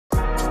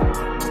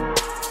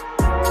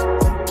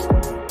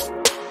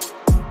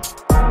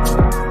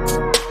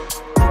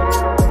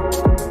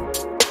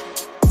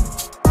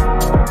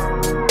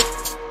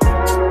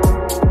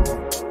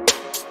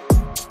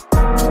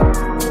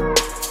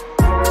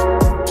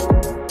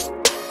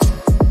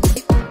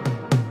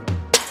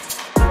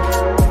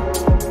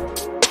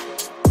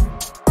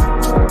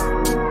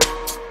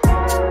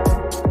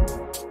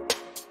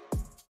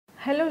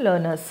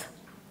learners,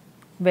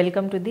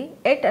 welcome to the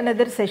yet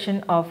another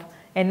session of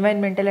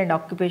environmental and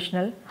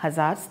occupational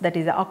hazards, that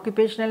is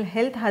occupational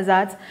health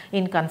hazards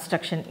in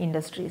construction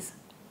industries.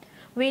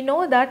 We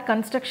know that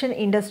construction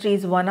industry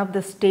is one of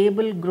the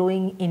stable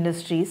growing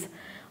industries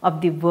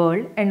of the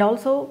world, and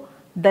also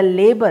the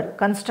labor,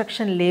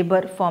 construction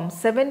labor forms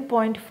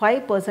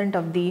 7.5%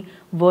 of the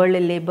world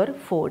labor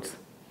force.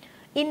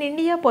 In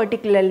India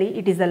particularly,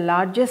 it is the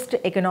largest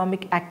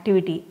economic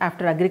activity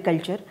after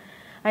agriculture,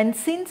 and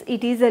since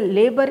it is a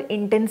labor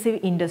intensive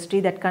industry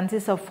that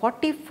consists of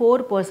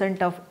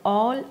 44% of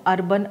all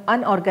urban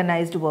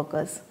unorganized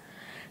workers.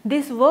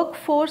 This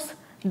workforce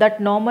that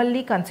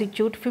normally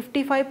constitute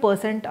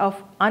 55%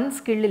 of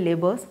unskilled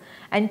laborers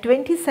and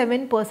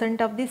 27%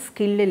 of the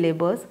skilled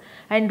laborers,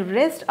 and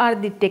rest are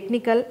the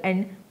technical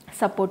and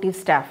supportive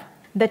staff.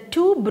 The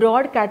two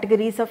broad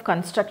categories of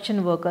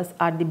construction workers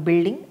are the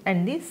building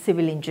and the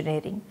civil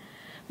engineering.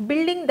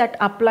 Building that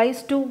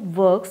applies to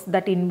works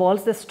that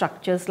involves the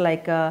structures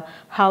like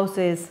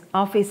houses,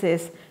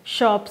 offices,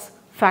 shops,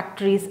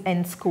 factories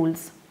and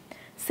schools.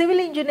 Civil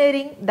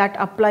engineering that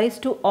applies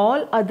to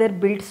all other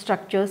built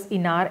structures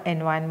in our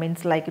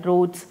environments like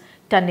roads,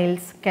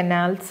 tunnels,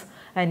 canals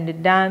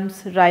and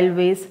dams,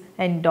 railways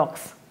and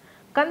docks.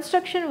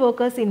 Construction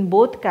workers in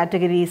both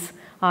categories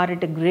are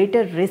at a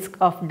greater risk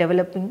of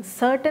developing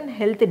certain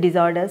health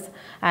disorders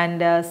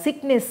and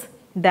sickness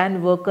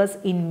than workers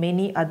in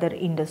many other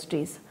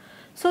industries.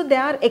 So, they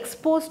are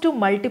exposed to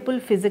multiple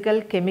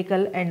physical,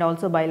 chemical and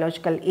also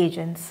biological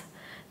agents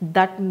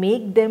that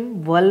make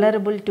them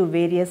vulnerable to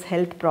various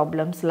health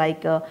problems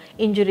like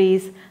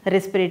injuries,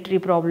 respiratory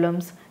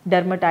problems,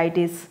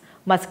 dermatitis,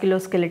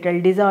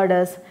 musculoskeletal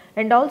disorders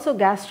and also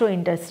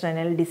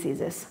gastrointestinal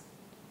diseases.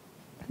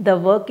 The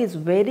work is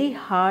very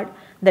hard,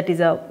 that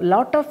is a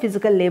lot of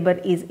physical labor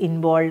is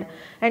involved,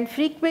 and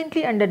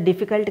frequently under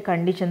difficult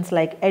conditions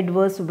like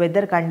adverse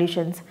weather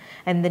conditions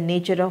and the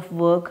nature of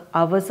work,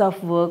 hours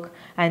of work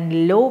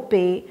and low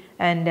pay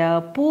and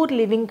poor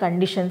living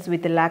conditions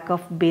with lack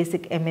of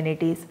basic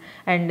amenities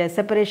and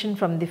separation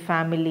from the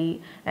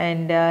family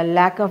and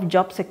lack of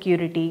job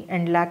security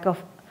and lack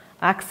of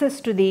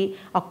access to the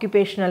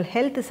occupational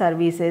health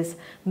services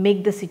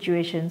make the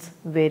situations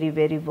very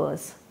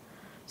worse.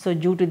 So,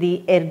 due to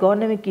the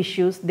ergonomic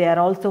issues, they are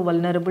also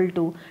vulnerable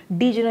to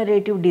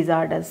degenerative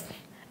disorders.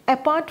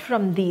 Apart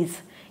from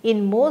these,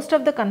 in most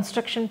of the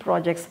construction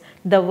projects,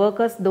 the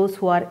workers, those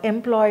who are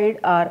employed,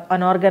 are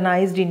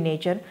unorganized in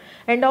nature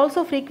and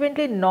also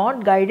frequently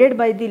not guided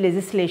by the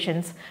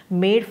legislations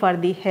made for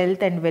the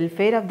health and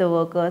welfare of the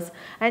workers,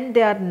 and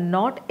they are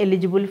not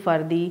eligible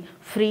for the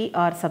free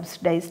or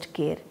subsidized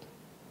care.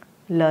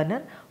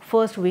 Learner,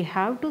 first we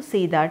have to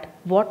see that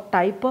what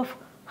type of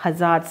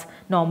hazards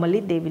normally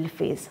they will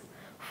face.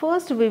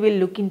 First we will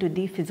look into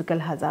the physical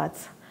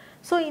hazards.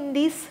 So, in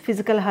these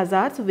physical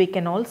hazards we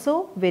can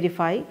also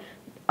verify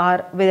or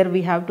whether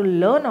we have to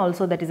learn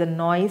also, that is a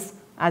noise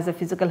as a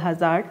physical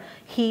hazard,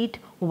 heat,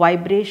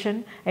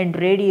 vibration and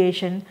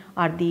radiation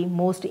are the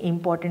most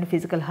important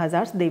physical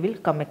hazards they will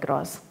come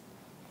across.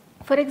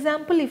 For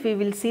example, if we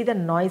will see the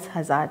noise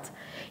hazards,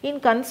 in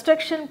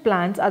construction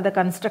plants or the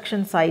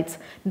construction sites,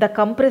 the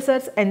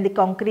compressors and the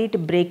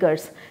concrete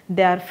breakers,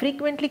 they are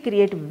frequently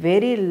create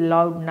very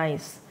loud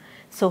noise.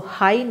 So,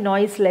 high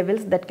noise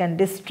levels that can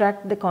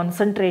distract the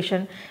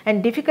concentration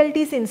and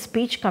difficulties in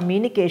speech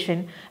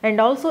communication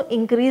and also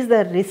increase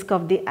the risk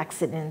of the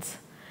accidents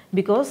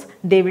because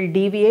they will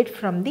deviate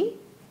from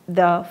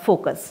the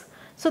focus.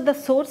 So, the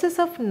sources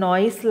of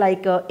noise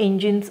like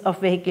engines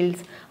of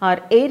vehicles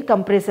are air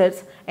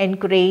compressors and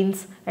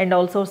cranes and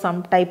also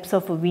some types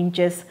of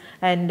winches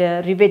and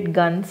rivet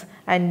guns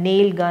and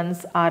nail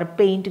guns or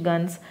paint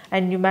guns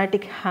and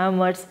pneumatic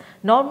hammers.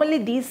 Normally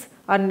these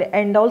are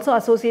and also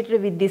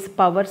associated with these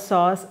power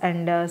saws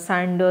and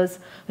sanders,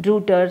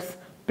 routers,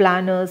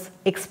 planners,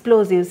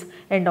 explosives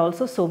and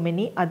also so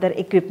many other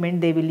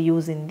equipment they will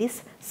use in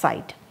this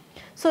site.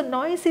 So,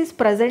 noise is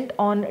present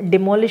on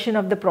demolition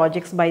of the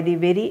projects by the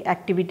very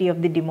activity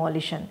of the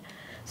demolition.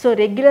 So,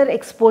 regular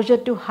exposure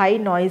to high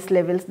noise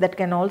levels that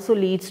can also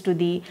leads to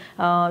the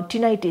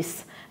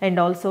tinnitus and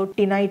also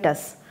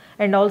tinnitus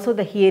and also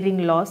the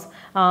hearing loss,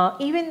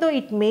 even though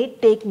it may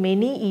take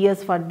many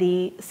years for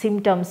the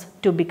symptoms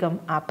to become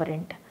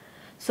apparent.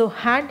 So,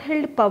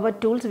 handheld power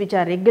tools which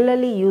are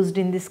regularly used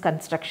in this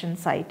construction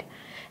site,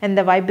 and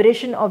the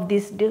vibration of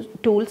these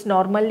tools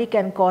normally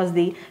can cause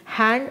the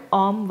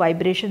hand-arm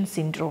vibration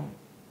syndrome,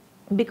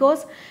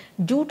 because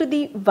due to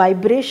the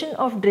vibration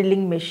of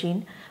drilling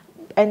machine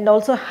and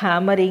also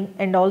hammering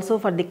and also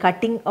for the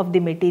cutting of the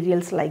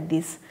materials like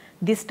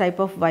this type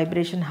of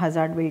vibration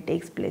hazard will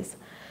take place.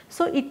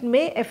 So, it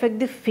may affect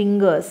the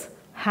fingers,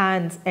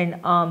 hands and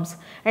arms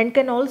and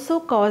can also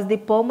cause the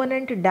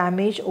permanent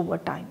damage over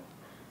time.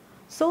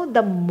 So,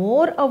 the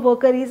more a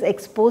worker is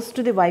exposed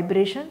to the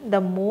vibration, the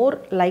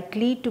more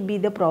likely to be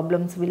the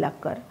problems will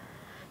occur.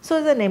 So,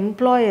 as an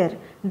employer,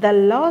 the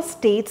law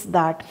states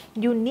that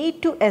you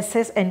need to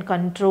assess and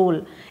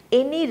control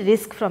any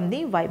risk from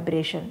the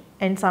vibration,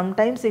 and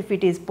sometimes if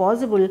it is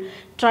possible,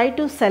 try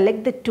to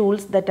select the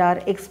tools that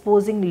are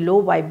exposing low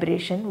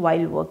vibration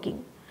while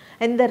working,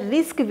 and the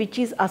risk which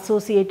is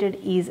associated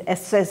is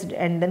assessed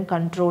and then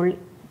controlled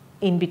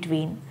in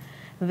between,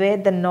 where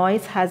the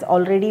noise has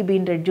already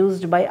been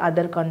reduced by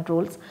other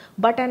controls,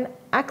 but an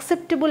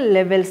acceptable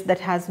levels that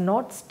has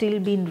not still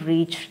been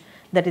reached,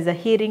 that is a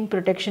hearing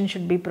protection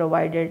should be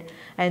provided,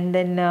 and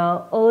then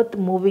earth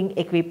moving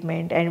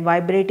equipment and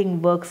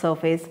vibrating work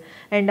surface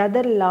and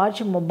other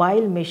large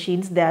mobile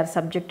machines, they are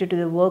subjected to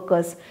the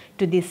workers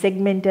to the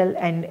segmental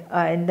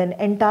and then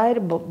entire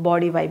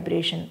body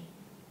vibration.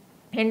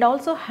 And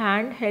also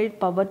handheld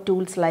power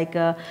tools like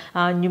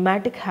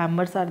pneumatic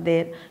hammers are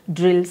there,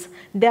 drills,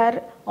 they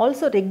are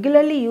also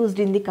regularly used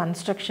in the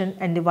construction,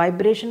 and the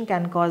vibration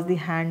can cause the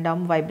hand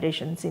arm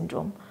vibration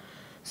syndrome.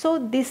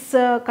 So these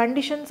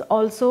conditions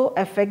also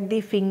affect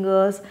the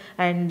fingers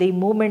and the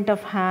movement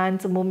of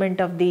hands, movement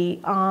of the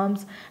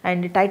arms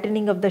and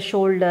tightening of the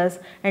shoulders,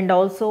 and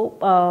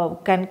also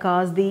can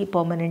cause the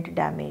permanent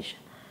damage.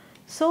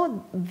 So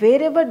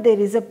wherever there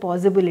is a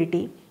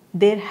possibility,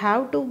 there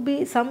have to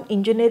be some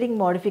engineering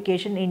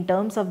modification in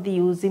terms of the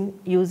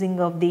using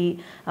of the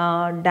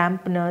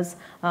dampeners,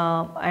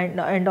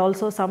 and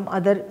also some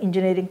other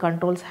engineering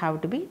controls have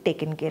to be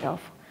taken care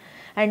of.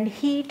 And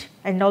heat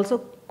and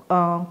also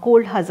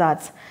cold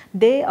hazards,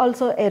 they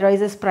also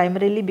arises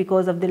primarily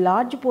because of the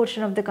large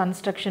portion of the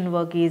construction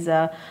work is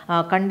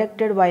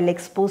conducted while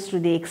exposed to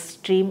the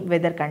extreme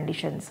weather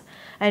conditions,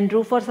 and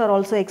roofers are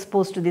also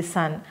exposed to the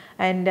sun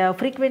and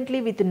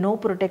frequently with no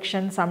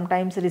protection,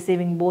 sometimes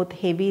receiving both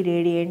heavy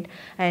radiant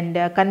and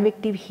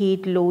convective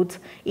heat loads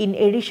in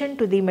addition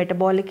to the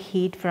metabolic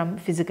heat from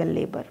physical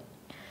labor.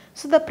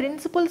 So the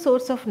principal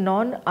source of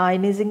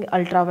non-ionizing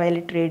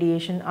ultraviolet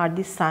radiation are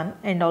the sun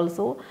and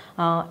also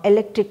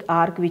electric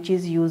arc which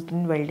is used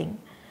in welding.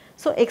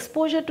 So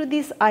exposure to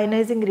this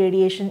ionizing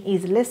radiation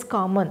is less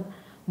common,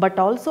 but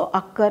also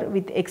occur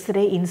with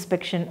X-ray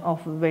inspection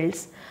of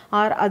welds,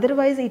 or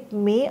otherwise it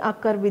may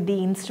occur with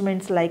the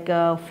instruments like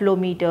flow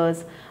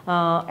meters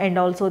and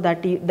also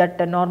that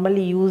are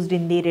normally used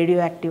in the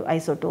radioactive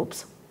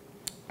isotopes.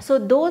 So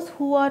those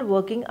who are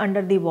working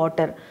under the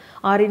water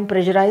or in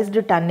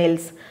pressurized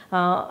tunnels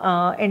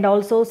and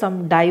also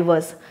some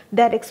divers,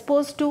 they are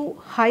exposed to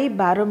high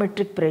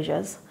barometric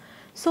pressures.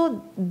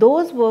 So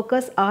those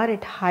workers are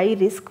at high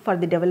risk for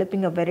the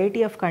developing a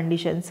variety of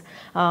conditions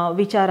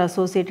which are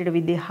associated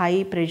with the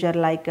high pressure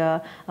like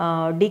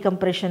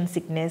decompression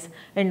sickness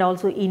and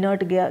also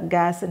inert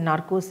gas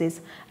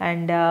narcosis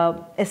and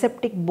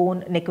aseptic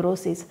bone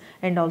necrosis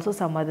and also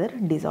some other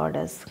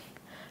disorders.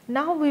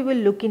 Now we will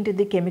look into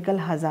the chemical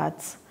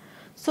hazards.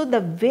 So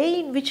the way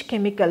in which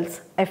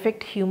chemicals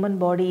affect human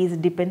body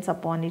depends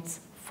upon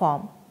its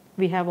form.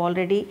 We have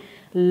already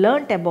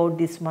learnt about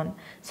this one.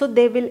 So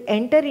they will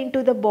enter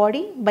into the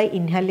body by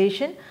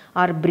inhalation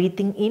or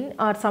breathing in,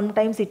 or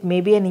sometimes it may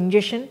be an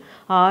ingestion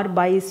or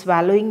by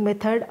swallowing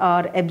method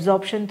or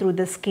absorption through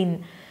the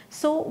skin.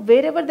 So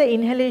wherever the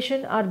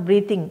inhalation or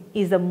breathing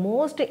is the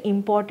most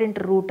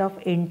important route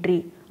of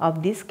entry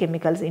of these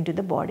chemicals into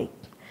the body.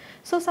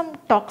 So some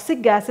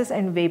toxic gases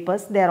and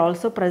vapors, they are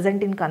also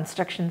present in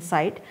construction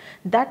site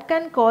that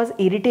can cause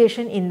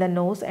irritation in the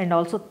nose and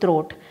also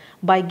throat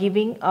by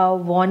giving a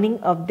warning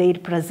of their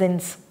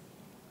presence.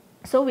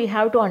 So we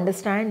have to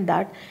understand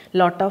that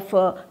lot of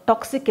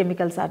toxic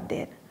chemicals are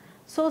there.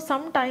 So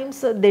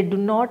sometimes they do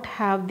not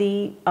have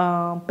the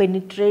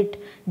penetrate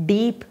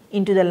deep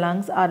into the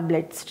lungs or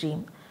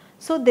bloodstream.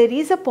 So there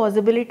is a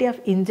possibility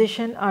of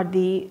ingestion or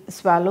the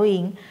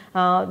swallowing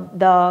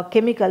the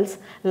chemicals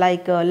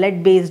like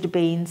lead based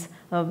paints.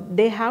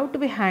 They have to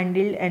be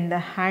handled, and the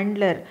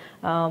handler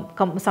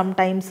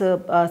sometimes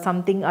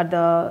something or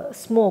the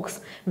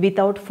smokes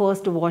without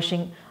first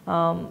washing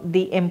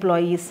the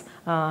employees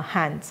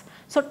hands.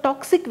 So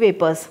toxic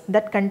vapors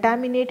that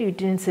contaminate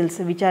utensils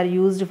which are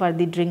used for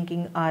the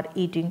drinking or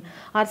eating,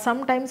 or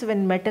sometimes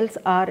when metals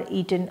are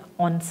eaten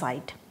on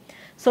site.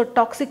 So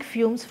toxic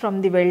fumes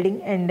from the welding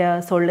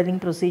and soldering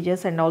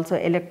procedures and also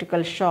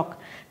electrical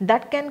shock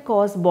that can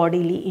cause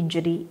bodily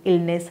injury,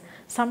 illness,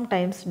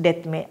 sometimes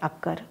death may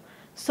occur.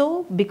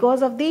 So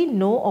because of the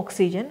no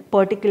oxygen,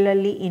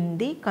 particularly in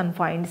the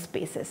confined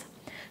spaces.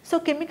 So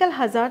chemical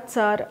hazards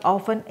are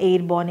often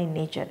airborne in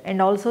nature,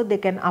 and also they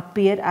can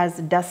appear as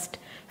dust,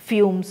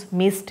 fumes,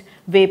 mist,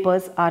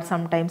 vapors, or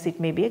sometimes it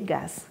may be a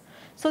gas.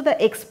 So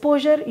the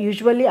exposure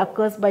usually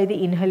occurs by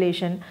the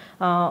inhalation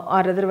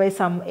or otherwise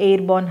some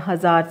airborne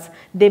hazards,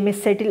 they may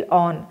settle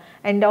on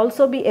and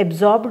also be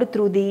absorbed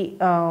through the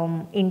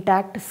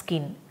intact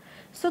skin.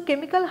 So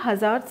chemical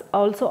hazards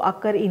also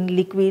occur in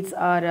liquids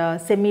or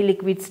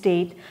semi-liquid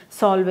state,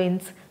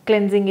 solvents,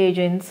 cleansing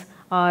agents,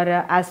 or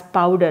as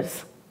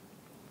powders.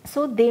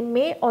 So they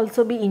may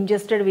also be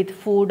ingested with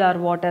food or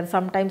water.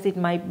 Sometimes it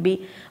might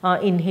be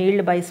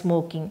inhaled by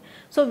smoking.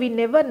 So we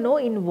never know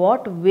in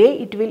what way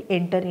it will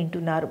enter into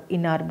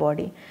in our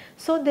body.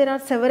 So there are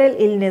several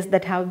illnesses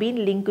that have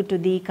been linked to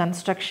the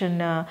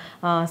construction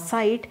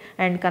site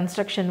and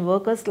construction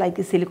workers, like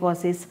the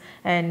silicosis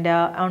and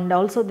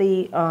also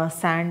the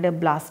sand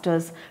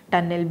blasters,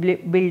 tunnel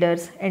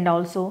builders, and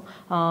also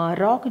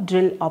rock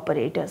drill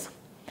operators.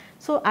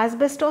 So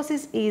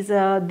asbestosis is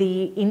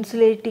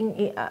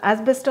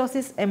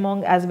asbestosis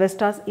among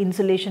asbestos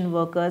insulation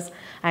workers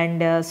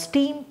and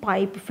steam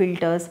pipe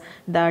filters,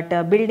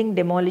 that building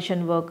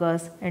demolition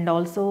workers, and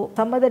also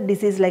some other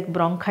disease like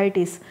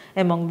bronchitis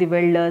among the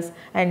welders,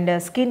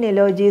 and skin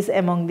allergies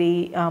among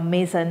the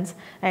masons,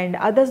 and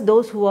others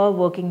those who are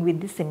working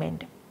with the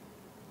cement.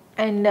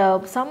 And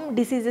some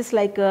diseases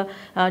like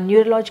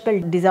neurological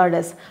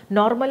disorders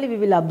normally we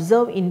will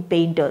observe in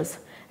painters,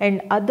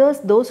 and others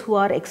those who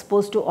are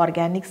exposed to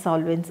organic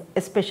solvents,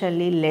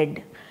 especially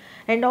lead.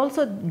 And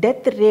also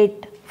death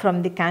rate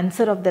from the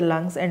cancer of the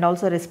lungs and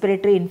also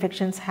respiratory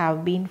infections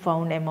have been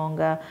found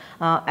among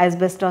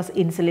asbestos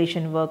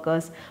insulation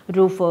workers,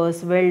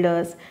 roofers,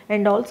 welders,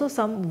 and also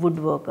some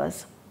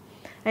woodworkers.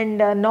 And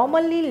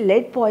normally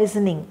lead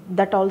poisoning,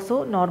 that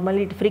also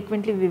normally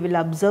frequently we will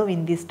observe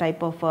in this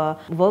type of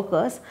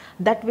workers,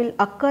 that will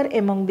occur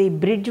among the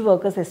bridge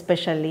workers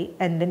especially,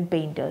 and then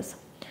painters.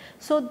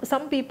 So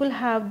some people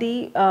have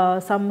the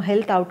some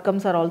health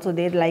outcomes are also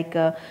there, like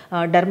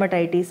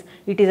dermatitis.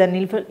 It is an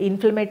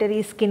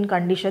inflammatory skin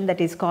condition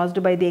that is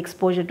caused by the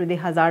exposure to the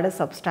hazardous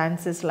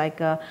substances like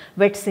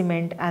wet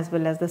cement as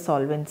well as the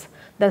solvents.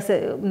 Thus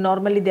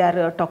normally they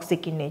are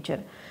toxic in nature.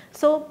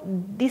 So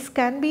this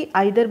can be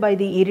either by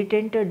the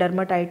irritant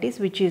dermatitis,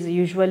 which is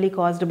usually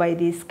caused by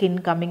the skin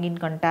coming in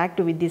contact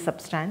with the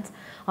substance,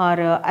 or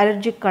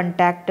allergic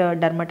contact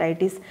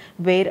dermatitis,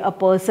 where a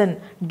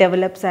person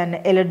develops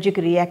an allergic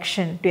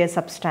reaction to a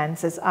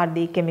substances or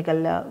the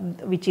chemical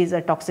which is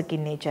toxic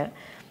in nature.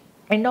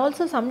 And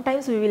also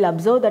sometimes we will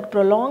observe that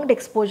prolonged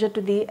exposure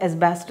to the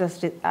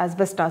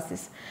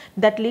asbestosis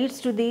that leads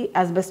to the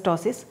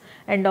asbestosis,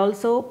 and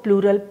also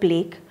pleural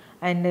plaque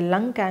and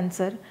lung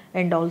cancer,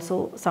 and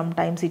also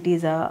sometimes it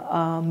is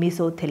a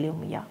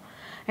mesothelioma.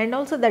 And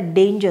also the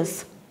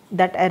dangers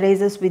that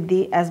arises with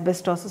the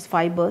asbestosis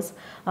fibers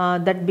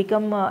that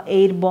become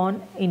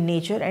airborne in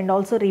nature and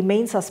also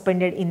remain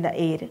suspended in the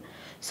air.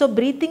 So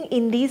breathing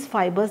in these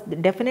fibers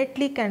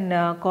definitely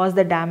can cause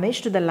the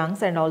damage to the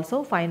lungs, and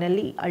also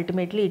finally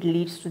ultimately it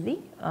leads to the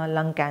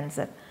lung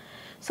cancer.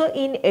 So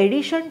in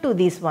addition to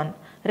this one,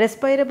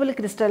 respirable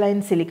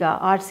crystalline silica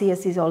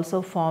RCS is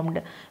also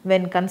formed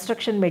when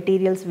construction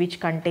materials which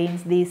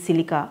contains the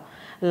silica,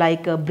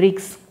 like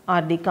bricks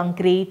or the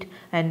concrete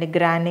and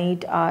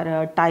granite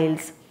or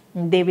tiles,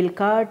 they will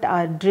cut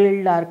or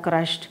drilled or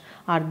crushed,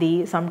 or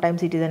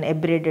sometimes it is an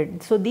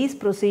abraded. So these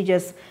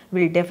procedures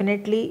will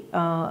definitely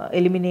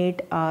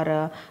eliminate,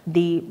 or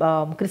the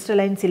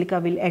crystalline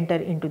silica will enter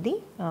into the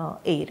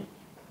air.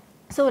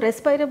 So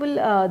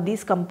respirable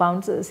these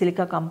compounds,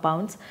 silica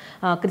compounds,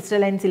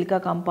 crystalline silica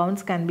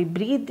compounds can be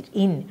breathed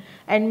in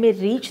and may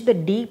reach the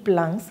deep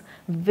lungs,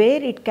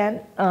 where it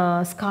can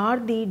scar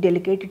the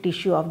delicate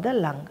tissue of the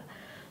lung.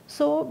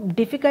 So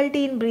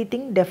difficulty in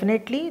breathing,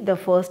 definitely the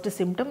first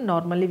symptom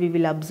normally we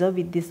will observe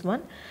with this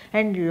one,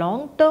 and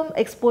long term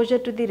exposure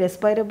to the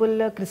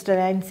respirable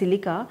crystalline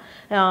silica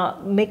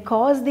may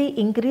cause the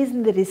increase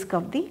in the risk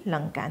of the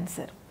lung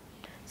cancer.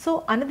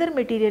 So another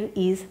material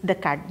is the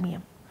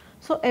cadmium.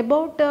 So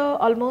about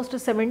almost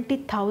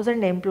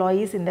 70,000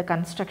 employees in the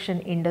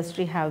construction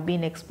industry have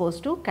been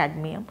exposed to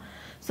cadmium.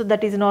 So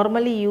that is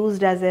normally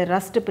used as a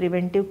rust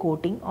preventive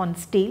coating on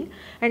steel,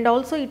 and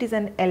also it is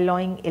an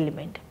alloying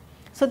element.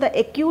 So the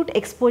acute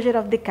exposure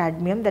of the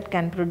cadmium that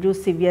can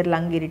produce severe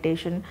lung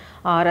irritation,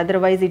 or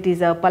otherwise it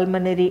is a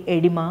pulmonary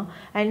edema,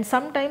 and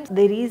sometimes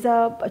there is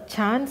a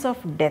chance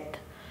of death.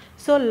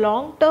 So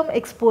long term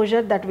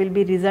exposure that will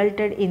be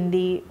resulted in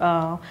the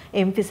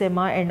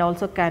emphysema and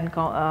also can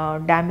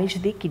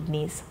damage the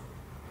kidneys.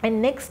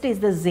 And next is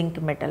the zinc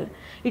metal.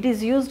 It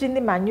is used in the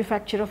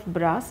manufacture of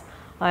brass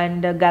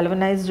and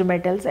galvanized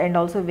metals and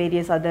also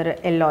various other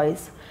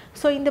alloys.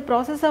 So in the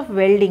process of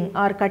welding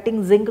or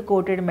cutting zinc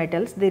coated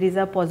metals, there is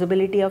a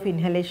possibility of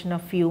inhalation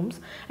of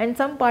fumes, and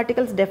some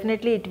particles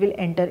definitely it will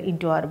enter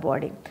into our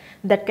body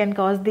that can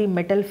cause the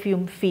metal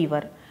fume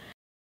fever.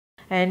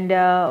 And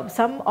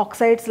some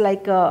oxides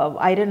like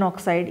iron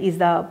oxide is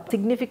the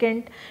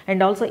significant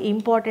and also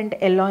important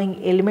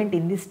alloying element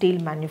in the steel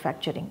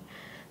manufacturing.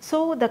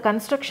 So the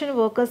construction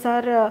workers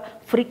are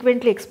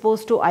frequently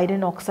exposed to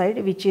iron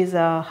oxide, which is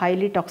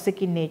highly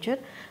toxic in nature,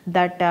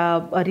 that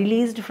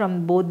released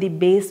from both the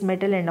base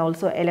metal and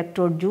also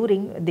electrode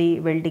during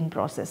the welding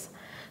process.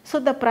 So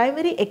the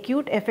primary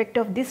acute effect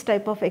of this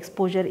type of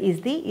exposure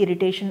is the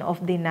irritation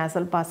of the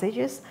nasal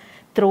passages,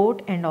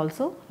 throat, and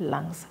also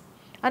lungs.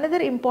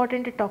 Another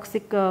important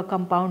toxic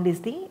compound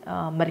is the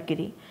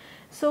mercury.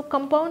 So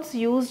compounds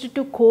used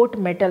to coat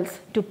metals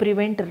to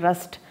prevent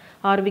rust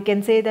or we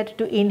can say that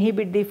to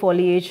inhibit the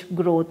foliage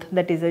growth,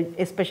 that is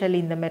especially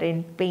in the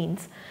marine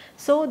paints.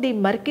 So the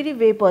mercury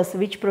vapors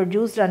which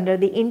produced under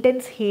the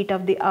intense heat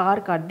of the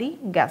arc are the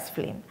gas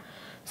flame.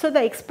 So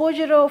the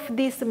exposure of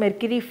these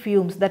mercury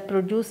fumes that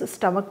produce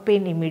stomach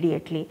pain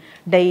immediately,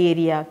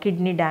 diarrhea,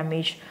 kidney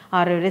damage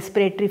or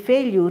respiratory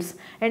failures,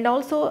 and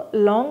also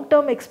long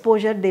term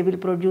exposure they will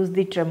produce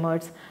the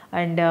tremors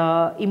and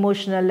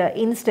emotional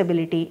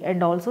instability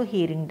and also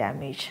hearing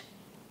damage.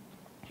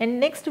 And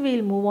next we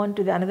will move on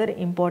to the another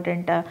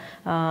important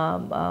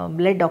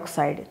lead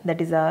oxide,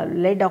 that is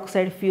lead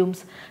oxide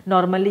fumes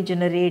normally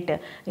generate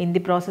in the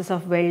process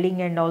of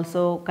welding and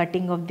also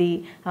cutting of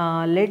the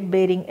lead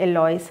bearing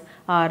alloys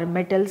or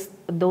metals.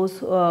 Those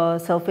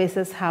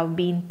surfaces have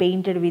been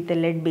painted with a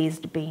lead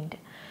based paint.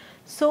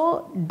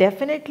 So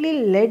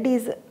definitely lead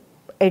is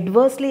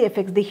adversely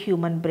affects the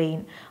human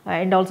brain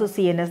and also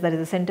CNS, that is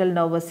the central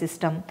nervous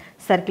system,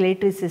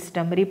 circulatory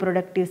system,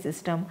 reproductive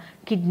system,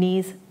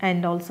 kidneys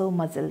and also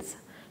muscles.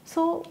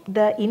 So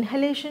the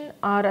inhalation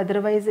or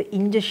otherwise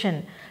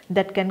ingestion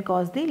that can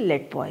cause the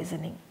lead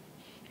poisoning.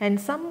 And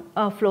some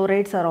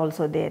fluorides are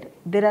also there.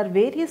 There are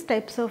various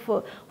types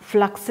of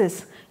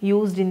fluxes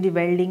used in the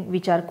welding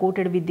which are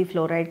coated with the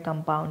fluoride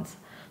compounds.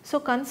 So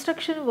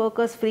construction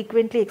workers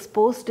frequently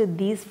exposed to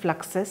these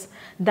fluxes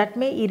that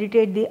may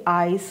irritate the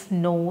eyes,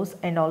 nose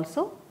and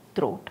also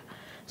throat.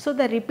 So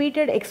the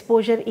repeated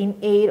exposure in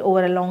air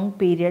over a long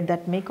period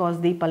that may cause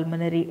the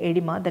pulmonary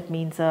edema, that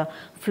means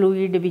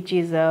fluid which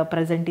is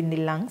present in the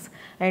lungs,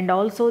 and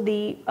also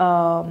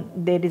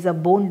there is a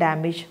bone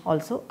damage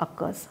also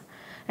occurs.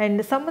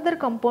 And some other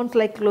compounds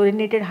like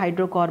chlorinated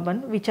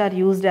hydrocarbon which are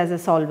used as a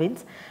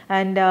solvents,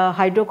 and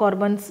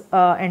hydrocarbons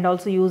and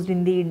also used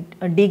in the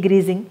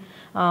degreasing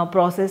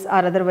process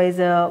or otherwise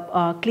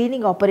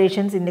cleaning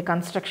operations in the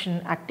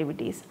construction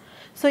activities.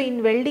 So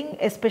in welding,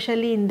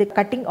 especially in the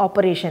cutting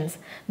operations,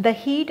 the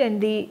heat and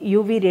the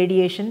UV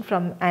radiation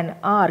from an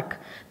arc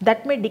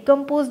that may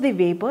decompose the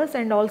vapors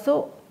and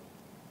also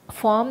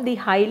form the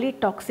highly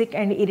toxic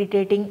and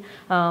irritating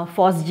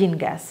phosgene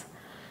gas.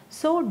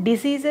 So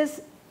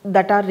diseases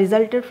that are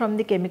resulted from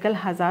the chemical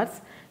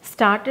hazards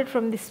started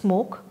from the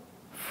smoke,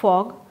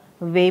 fog,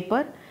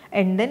 vapor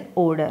and then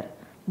odor.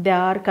 They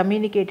are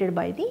communicated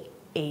by the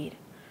air.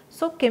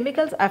 So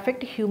chemicals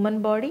affect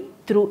human body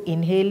through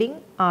inhaling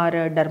or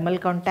dermal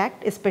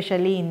contact,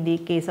 especially in the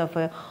case of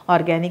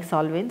organic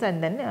solvents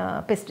and then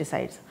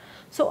pesticides.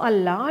 So a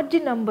large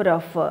number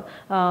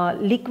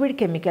of liquid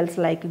chemicals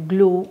like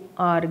glue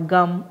or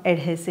gum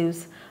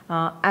adhesives,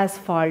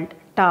 asphalt,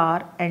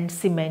 tar and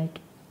cement,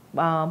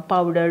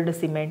 powdered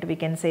cement, we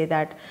can say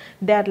that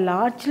they are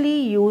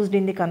largely used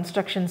in the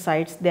construction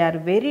sites. They are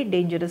very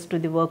dangerous to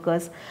the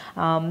workers.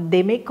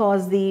 They may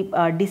cause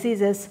the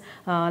diseases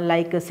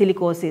like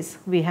silicosis.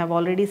 We have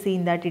already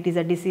seen that it is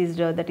a disease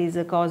that is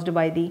caused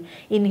by the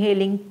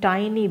inhaling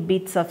tiny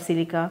bits of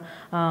silica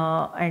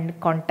and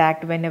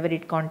contact whenever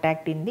it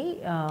contact in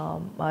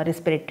the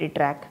respiratory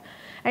tract.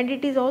 And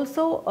it is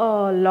also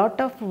a lot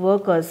of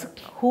workers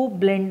who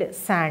blend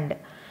sand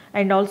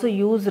and also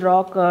use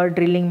rock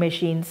drilling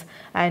machines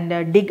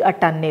and dig a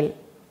tunnel.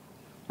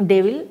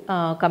 They will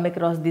come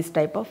across this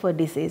type of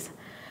disease.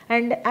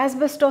 And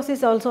asbestos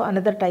is also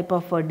another type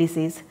of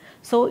disease.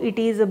 So it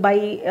is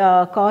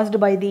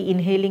caused by the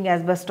inhaling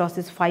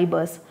asbestosis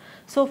fibers.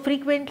 So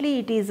frequently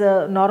it is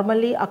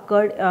normally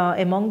occurred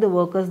among the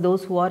workers,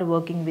 those who are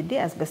working with the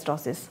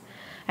asbestosis.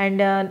 And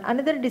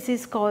another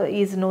disease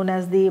is known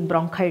as the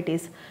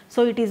bronchitis.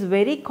 So it is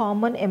very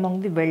common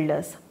among the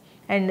welders.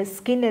 And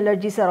skin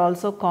allergies are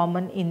also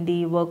common in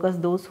the workers,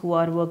 those who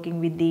are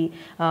working with the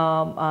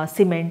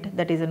cement,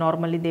 that is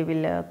normally they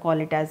will call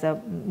it as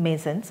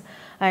masons.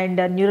 And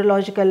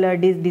neurological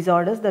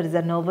disorders, that is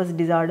the nervous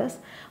disorders.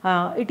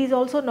 It is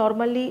also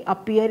normally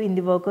appear in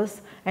the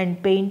workers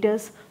and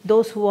painters,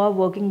 those who are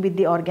working with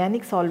the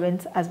organic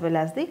solvents as well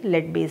as the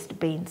lead based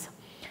paints.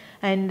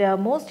 And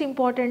most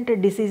important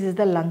disease is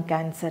the lung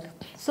cancer.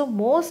 So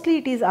mostly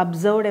it is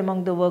observed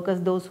among the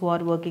workers, those who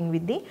are working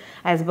with the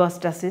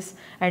asbestosis,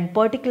 and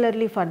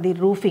particularly for the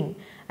roofing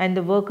and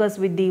the workers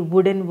with the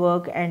wooden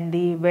work and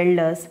the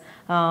welders,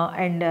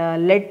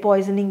 and lead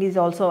poisoning is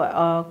also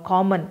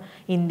common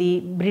in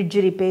the bridge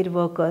repair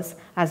workers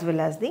as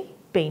well as the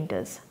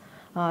painters.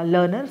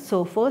 Learners,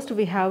 so first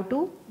we have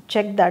to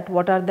check that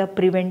what are the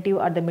preventive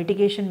or the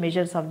mitigation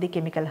measures of the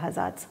chemical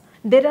hazards.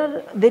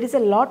 There is a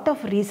lot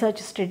of research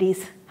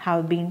studies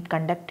have been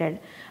conducted,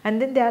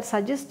 and then they are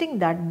suggesting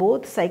that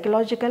both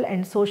psychological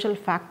and social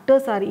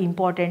factors are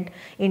important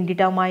in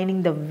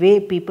determining the way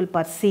people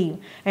perceive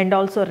and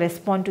also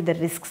respond to the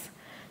risks.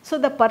 So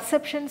the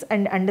perceptions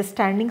and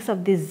understandings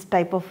of this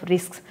type of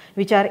risks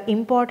which are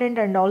important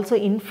and also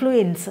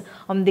influence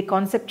on the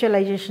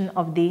conceptualization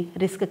of the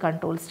risk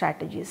control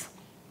strategies.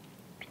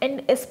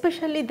 And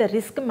especially the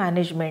risk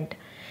management,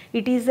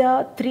 it is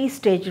a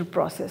three-staged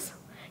process.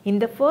 In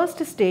the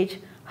first stage,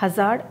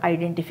 hazard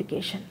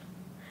identification,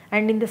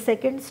 and in the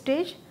second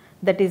stage,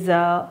 that is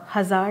a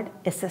hazard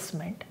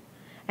assessment,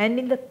 And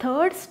in the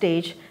third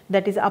stage,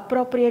 that is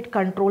appropriate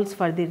controls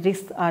for the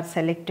risk are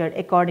selected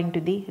according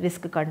to the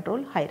risk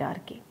control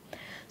hierarchy.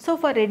 So,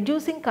 for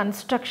reducing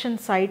construction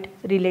site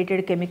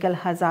related chemical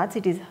hazards,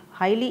 it is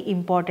highly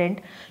important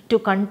to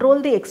control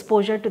the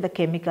exposure to the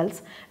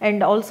chemicals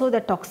and also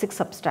the toxic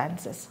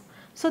substances.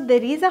 So,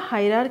 there is a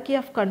hierarchy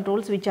of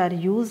controls which are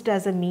used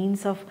as a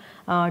means of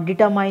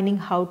determining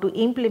how to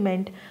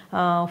implement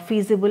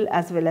feasible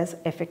as well as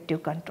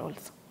effective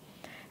controls.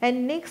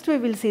 And next we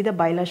will see the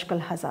biological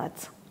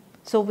hazards.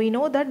 So, we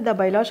know that the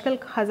biological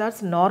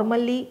hazards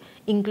normally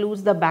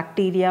includes the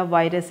bacteria,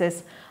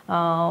 viruses,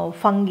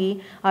 fungi,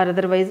 or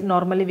otherwise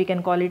normally we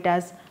can call it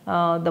as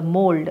the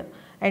mold,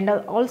 and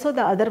also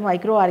the other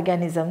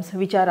microorganisms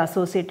which are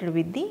associated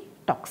with the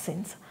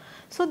toxins.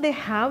 So, they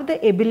have the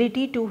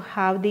ability to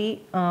have the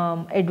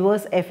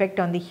adverse effect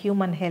on the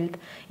human health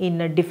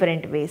in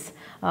different ways.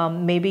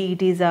 Maybe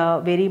it is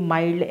a very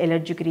mild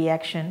allergic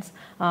reactions,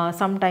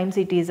 sometimes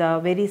it is a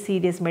very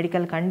serious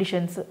medical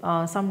conditions,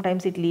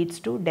 sometimes it leads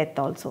to death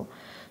also.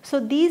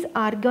 So, these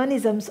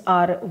organisms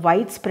are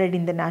widespread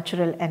in the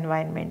natural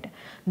environment.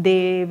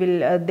 They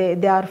will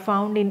they are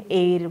found in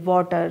air,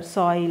 water,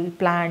 soil,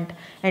 plant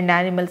and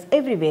animals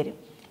everywhere.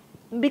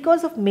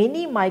 Because of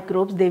many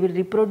microbes, they will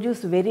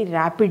reproduce very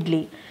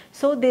rapidly.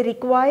 So, they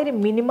require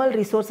minimal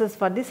resources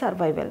for the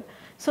survival.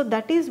 So,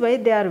 that is why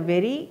they are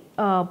very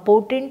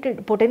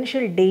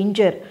potential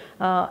danger,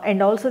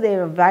 and also there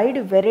are a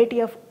wide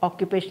variety of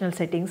occupational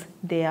settings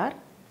they are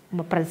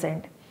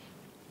present.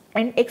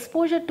 And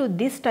exposure to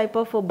this type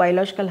of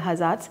biological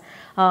hazards,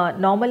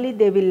 normally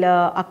they will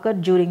occur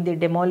during the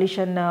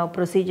demolition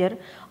procedure,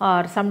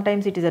 or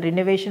sometimes it is a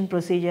renovation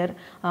procedure,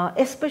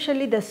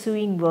 especially the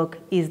sewing work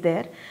is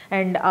there,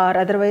 and or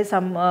otherwise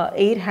some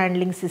air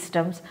handling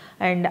systems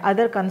and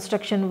other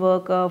construction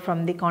work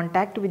from the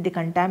contact with the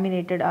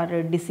contaminated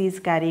or disease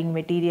carrying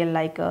material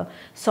like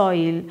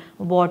soil,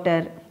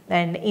 water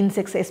and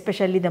insects,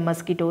 especially the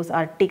mosquitoes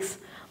or ticks,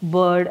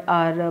 bird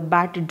or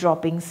bat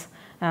droppings,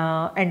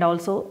 and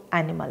also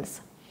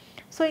animals.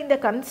 So, in the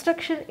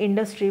construction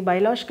industry,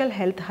 biological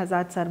health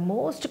hazards are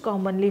most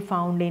commonly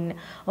found in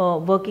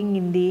working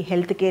in the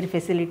healthcare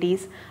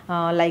facilities,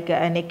 like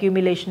an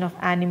accumulation of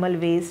animal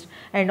waste,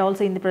 and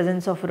also in the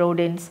presence of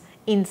rodents,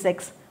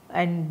 insects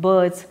and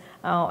birds,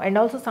 and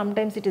also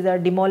sometimes it is a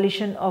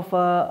demolition of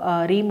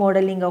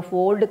remodeling of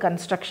old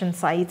construction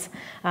sites,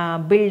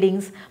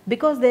 buildings,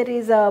 because there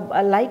is a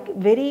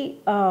very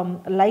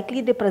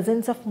likely the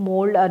presence of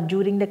mold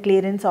during the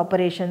clearance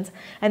operations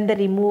and the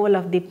removal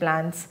of the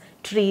plants,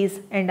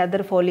 trees and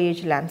other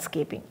foliage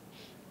landscaping.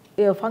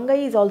 Fungi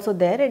is also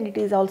there, and it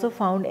is also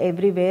found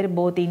everywhere,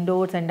 both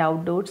indoors and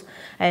outdoors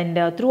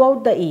and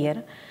throughout the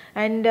year.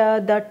 And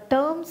the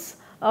terms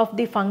of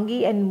the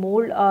fungi and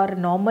mold are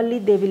normally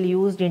they will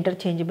used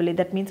interchangeably.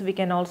 That means we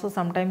can also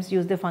sometimes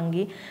use the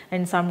fungi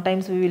and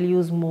sometimes we will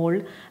use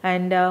mold,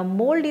 and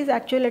mold is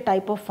actually a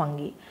type of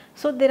fungi.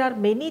 So, there are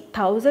many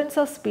thousands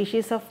of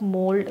species of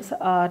molds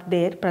are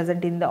there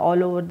present in the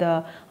all over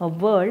the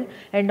world,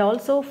 and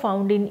also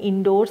found in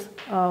indoors,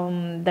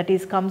 that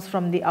is comes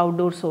from the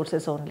outdoor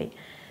sources only.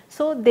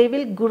 So, they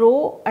will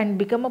grow and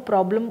become a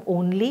problem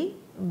only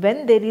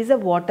when there is a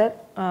water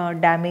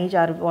damage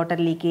or water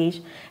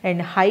leakage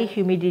and high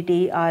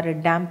humidity or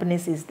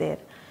dampness is there.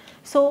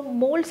 So,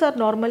 molds are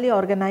normally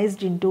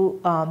organized into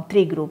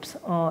three groups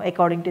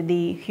according to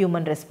the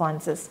human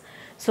responses.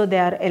 So, they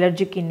are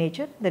allergic in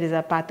nature, there is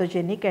a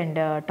pathogenic and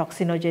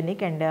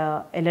toxinogenic and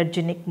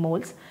allergenic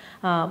molds.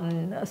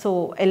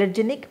 So,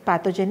 allergenic,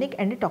 pathogenic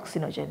and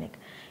toxinogenic.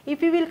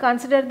 If we will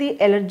consider the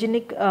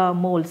allergenic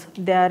molds,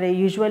 they are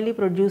usually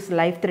produce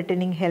life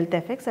threatening health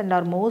effects and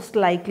are most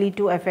likely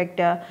to affect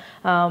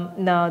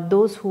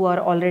those who are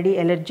already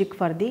allergic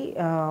for the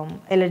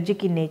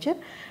allergic in nature,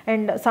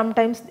 and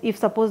sometimes if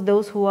suppose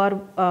those who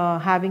are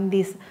having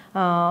this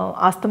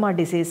asthma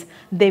disease,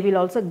 they will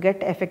also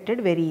get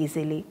affected very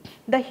easily.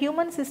 The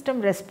human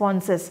system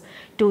responses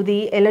to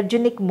the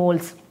allergenic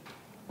molds,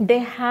 they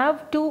have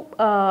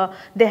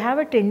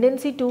a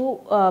tendency to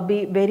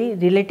be very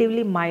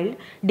relatively mild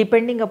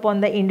depending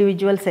upon the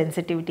individual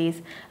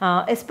sensitivities,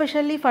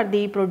 especially for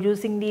the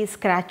producing the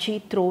scratchy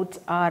throats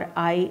or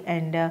eye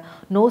and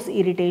nose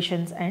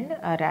irritations and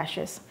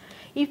rashes.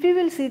 If we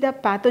will see the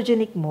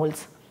pathogenic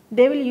molds,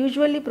 they will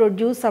usually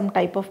produce some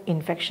type of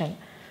infection.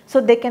 So,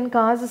 they can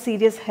cause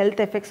serious health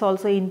effects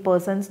also in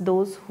persons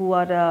those who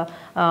are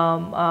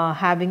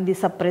having the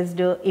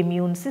suppressed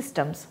immune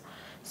systems.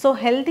 So,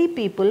 healthy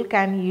people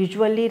can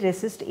usually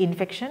resist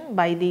infection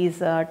by these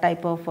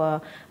type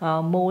of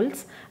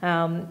molds,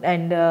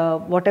 and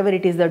whatever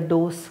it is the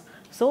dose.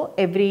 So,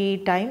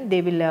 every time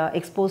they will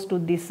expose to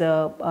this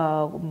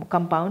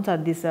compounds or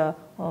this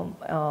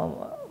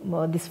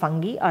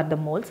fungi or the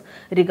molds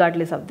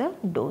regardless of the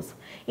dose.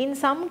 In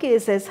some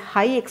cases,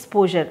 high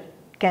exposure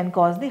can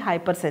cause the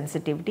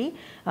hypersensitivity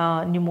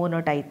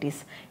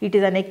pneumonitis. It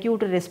is an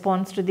acute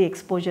response to the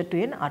exposure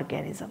to an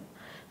organism.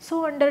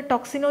 So, under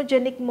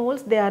toxinogenic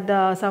molds, they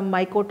are some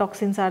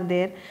mycotoxins are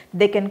there.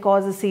 They can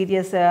cause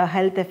serious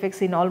health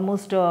effects in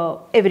almost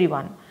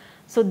everyone.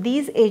 So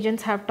these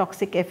agents have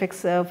toxic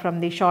effects from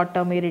the short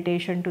term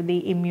irritation to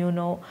the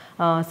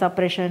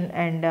immunosuppression,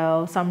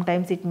 and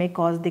sometimes it may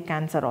cause the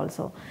cancer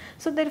also.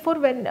 So therefore,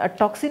 when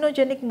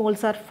toxinogenic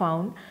molds are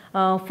found,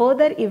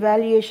 further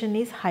evaluation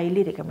is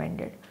highly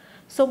recommended.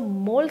 So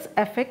molds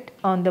affect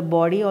on the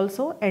body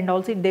also, and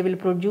also they will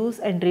produce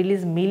and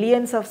release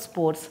millions of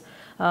spores,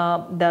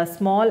 the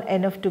small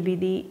enough to be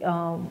the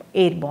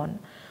airborne.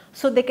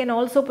 So they can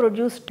also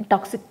produce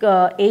toxic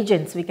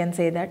agents, we can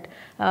say that,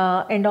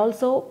 and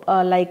also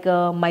like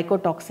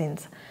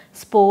mycotoxins.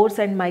 Spores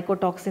and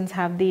mycotoxins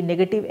have the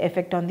negative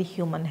effect on the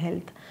human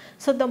health.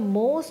 So the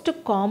most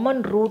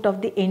common route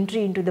of the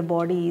entry into the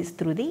body is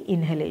through the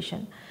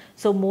inhalation.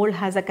 So mold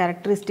has a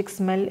characteristic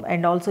smell,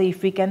 and also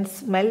if we can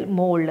smell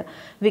mold,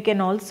 we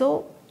can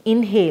also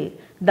inhale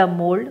the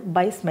mold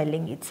by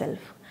smelling itself.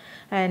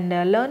 And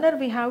learner,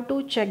 we have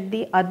to check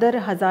the other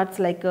hazards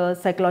like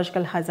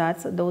psychological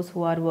hazards, those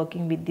who are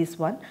working with this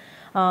one.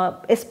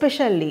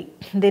 Especially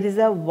there is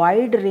a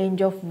wide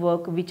range of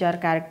work which are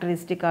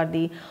characteristic are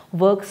the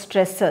work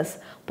stresses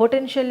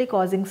potentially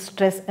causing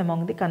stress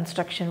among the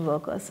construction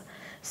workers.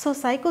 So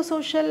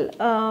psychosocial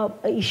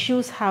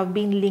issues have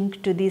been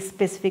linked to these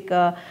specific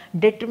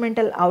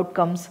detrimental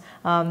outcomes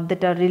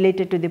that are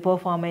related to the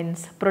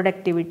performance,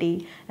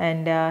 productivity,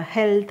 and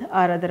health,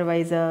 or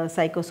otherwise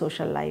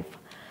psychosocial life.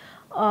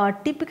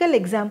 Typical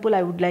example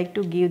I would like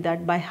to give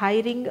that by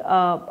hiring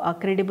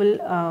credible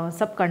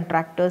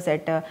subcontractors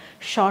at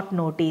short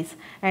notice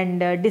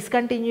and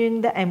discontinuing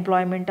the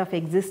employment of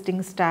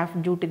existing staff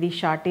due to the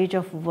shortage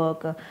of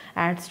work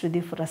adds to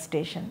the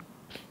frustration.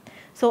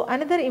 So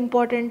another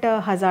important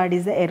hazard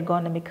is the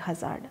ergonomic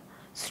hazard.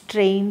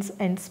 Strains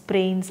and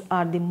sprains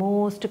are the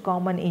most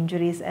common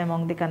injuries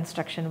among the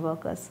construction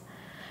workers,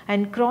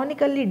 and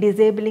chronically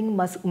disabling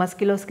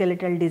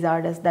musculoskeletal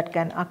disorders that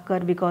can occur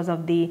because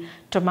of the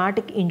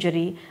traumatic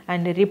injury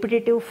and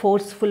repetitive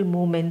forceful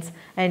movements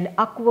and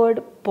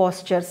awkward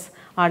postures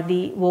are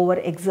the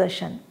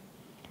overexertion.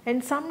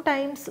 And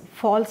sometimes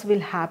falls will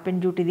happen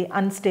due to the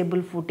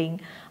unstable footing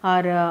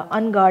or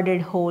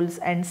unguarded holes,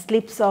 and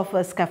slips of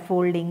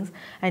scaffoldings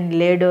and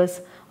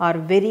ladders are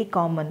very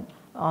common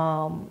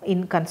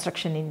in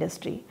construction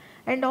industry.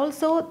 And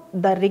also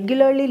the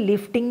regularly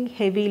lifting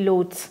heavy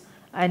loads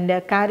and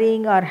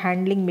carrying or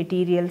handling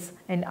materials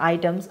and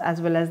items, as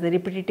well as the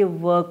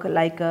repetitive work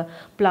like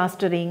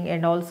plastering,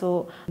 and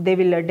also they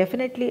will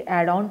definitely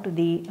add on to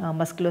the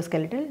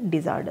musculoskeletal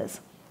disorders.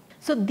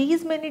 So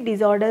these many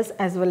disorders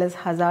as well as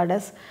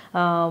hazardous, they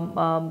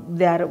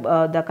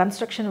are the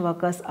construction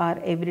workers are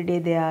every day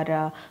they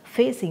are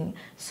facing.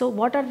 So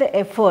what are the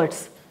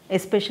efforts,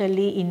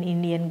 especially in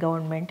Indian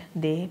government,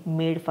 they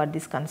made for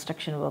these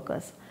construction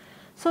workers?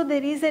 So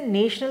there is a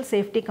National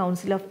Safety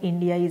Council of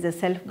India is a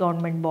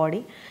self-government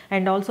body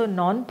and also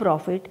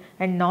non-profit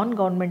and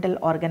non-governmental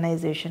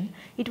organization.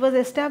 It was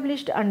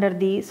established under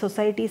the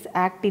Societies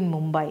Act in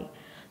Mumbai.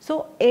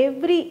 So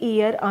every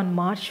year on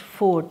March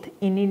 4th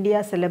in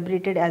India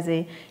celebrated as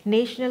a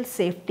National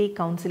Safety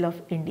Council of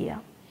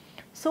India.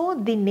 So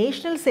the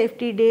National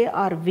Safety Day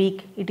or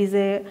week, it is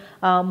a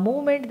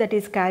movement that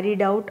is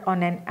carried out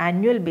on an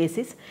annual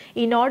basis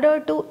in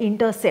order to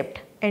intercept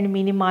and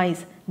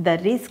minimize the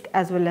risk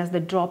as well as the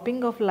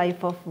dropping of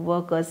life of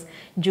workers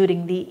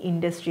during the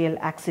industrial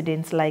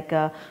accidents like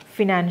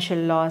financial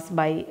loss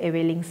by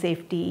availing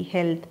safety,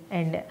 health,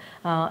 and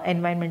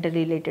environmental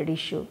related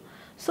issue.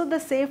 So the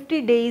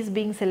safety day is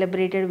being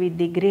celebrated with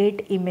the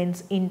great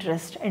immense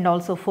interest and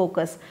also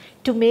focus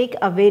to make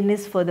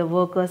awareness for the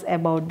workers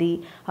about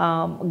the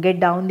get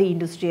down the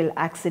industrial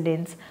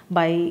accidents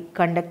by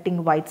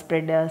conducting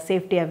widespread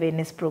safety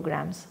awareness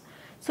programs.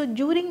 So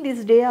during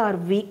this day or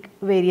week,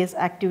 various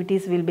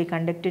activities will be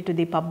conducted to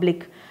the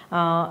public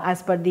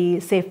as per the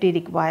safety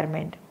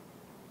requirement.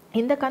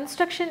 In the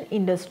construction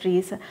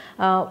industries,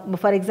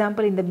 for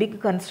example, in the big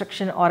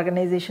construction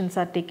organizations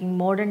are taking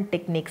modern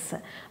techniques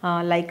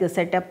like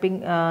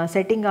setting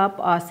up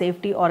a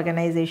safety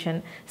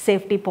organization,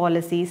 safety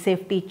policy,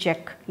 safety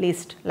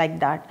checklist like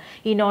that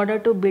in order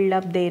to build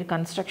up their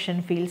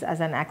construction fields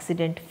as an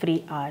accident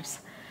free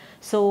hours.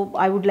 So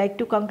I would like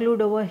to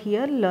conclude over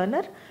here,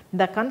 learner.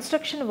 The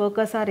construction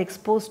workers are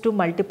exposed to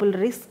multiple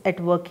risks at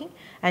working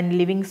and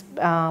living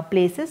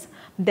places.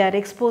 They are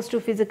exposed to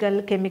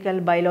physical, chemical,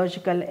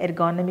 biological,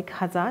 ergonomic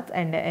hazards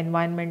and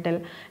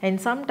environmental,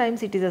 and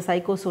sometimes it is a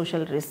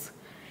psychosocial risk.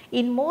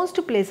 In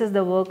most places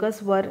the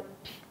workers were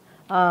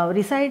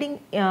residing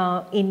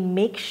in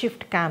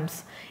makeshift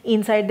camps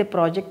inside the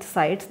project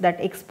sites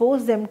that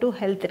expose them to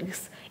health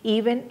risks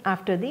even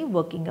after the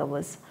working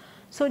hours.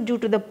 So due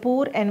to the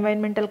poor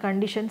environmental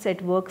conditions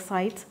at work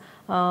sites,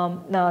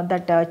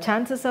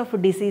 chances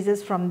of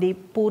diseases from the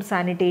poor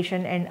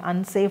sanitation and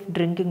unsafe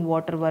drinking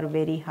water were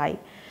very high.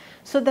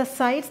 So the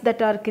sites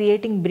that are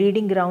creating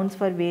breeding grounds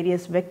for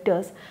various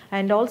vectors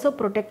and also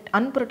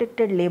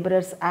unprotected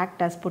laborers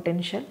act as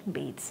potential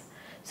baits.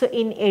 So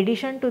in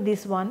addition to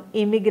this one,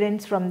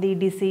 immigrants from the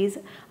disease,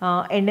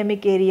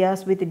 endemic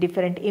areas with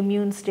different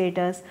immune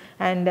status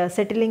and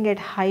settling at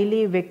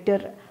highly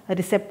vector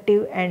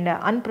receptive and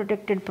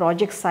unprotected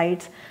project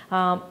sites,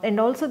 and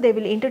also they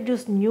will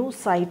introduce new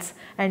sites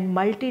and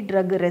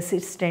multi-drug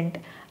resistant,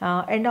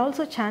 and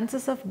also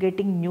chances of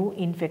getting new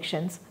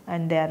infections,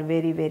 and they are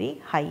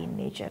very high in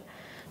nature.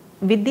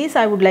 With this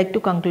I would like to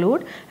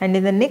conclude, and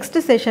in the next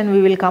session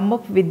we will come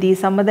up with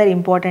some other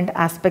important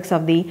aspects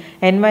of the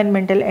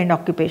environmental and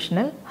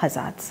occupational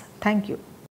hazards. Thank you.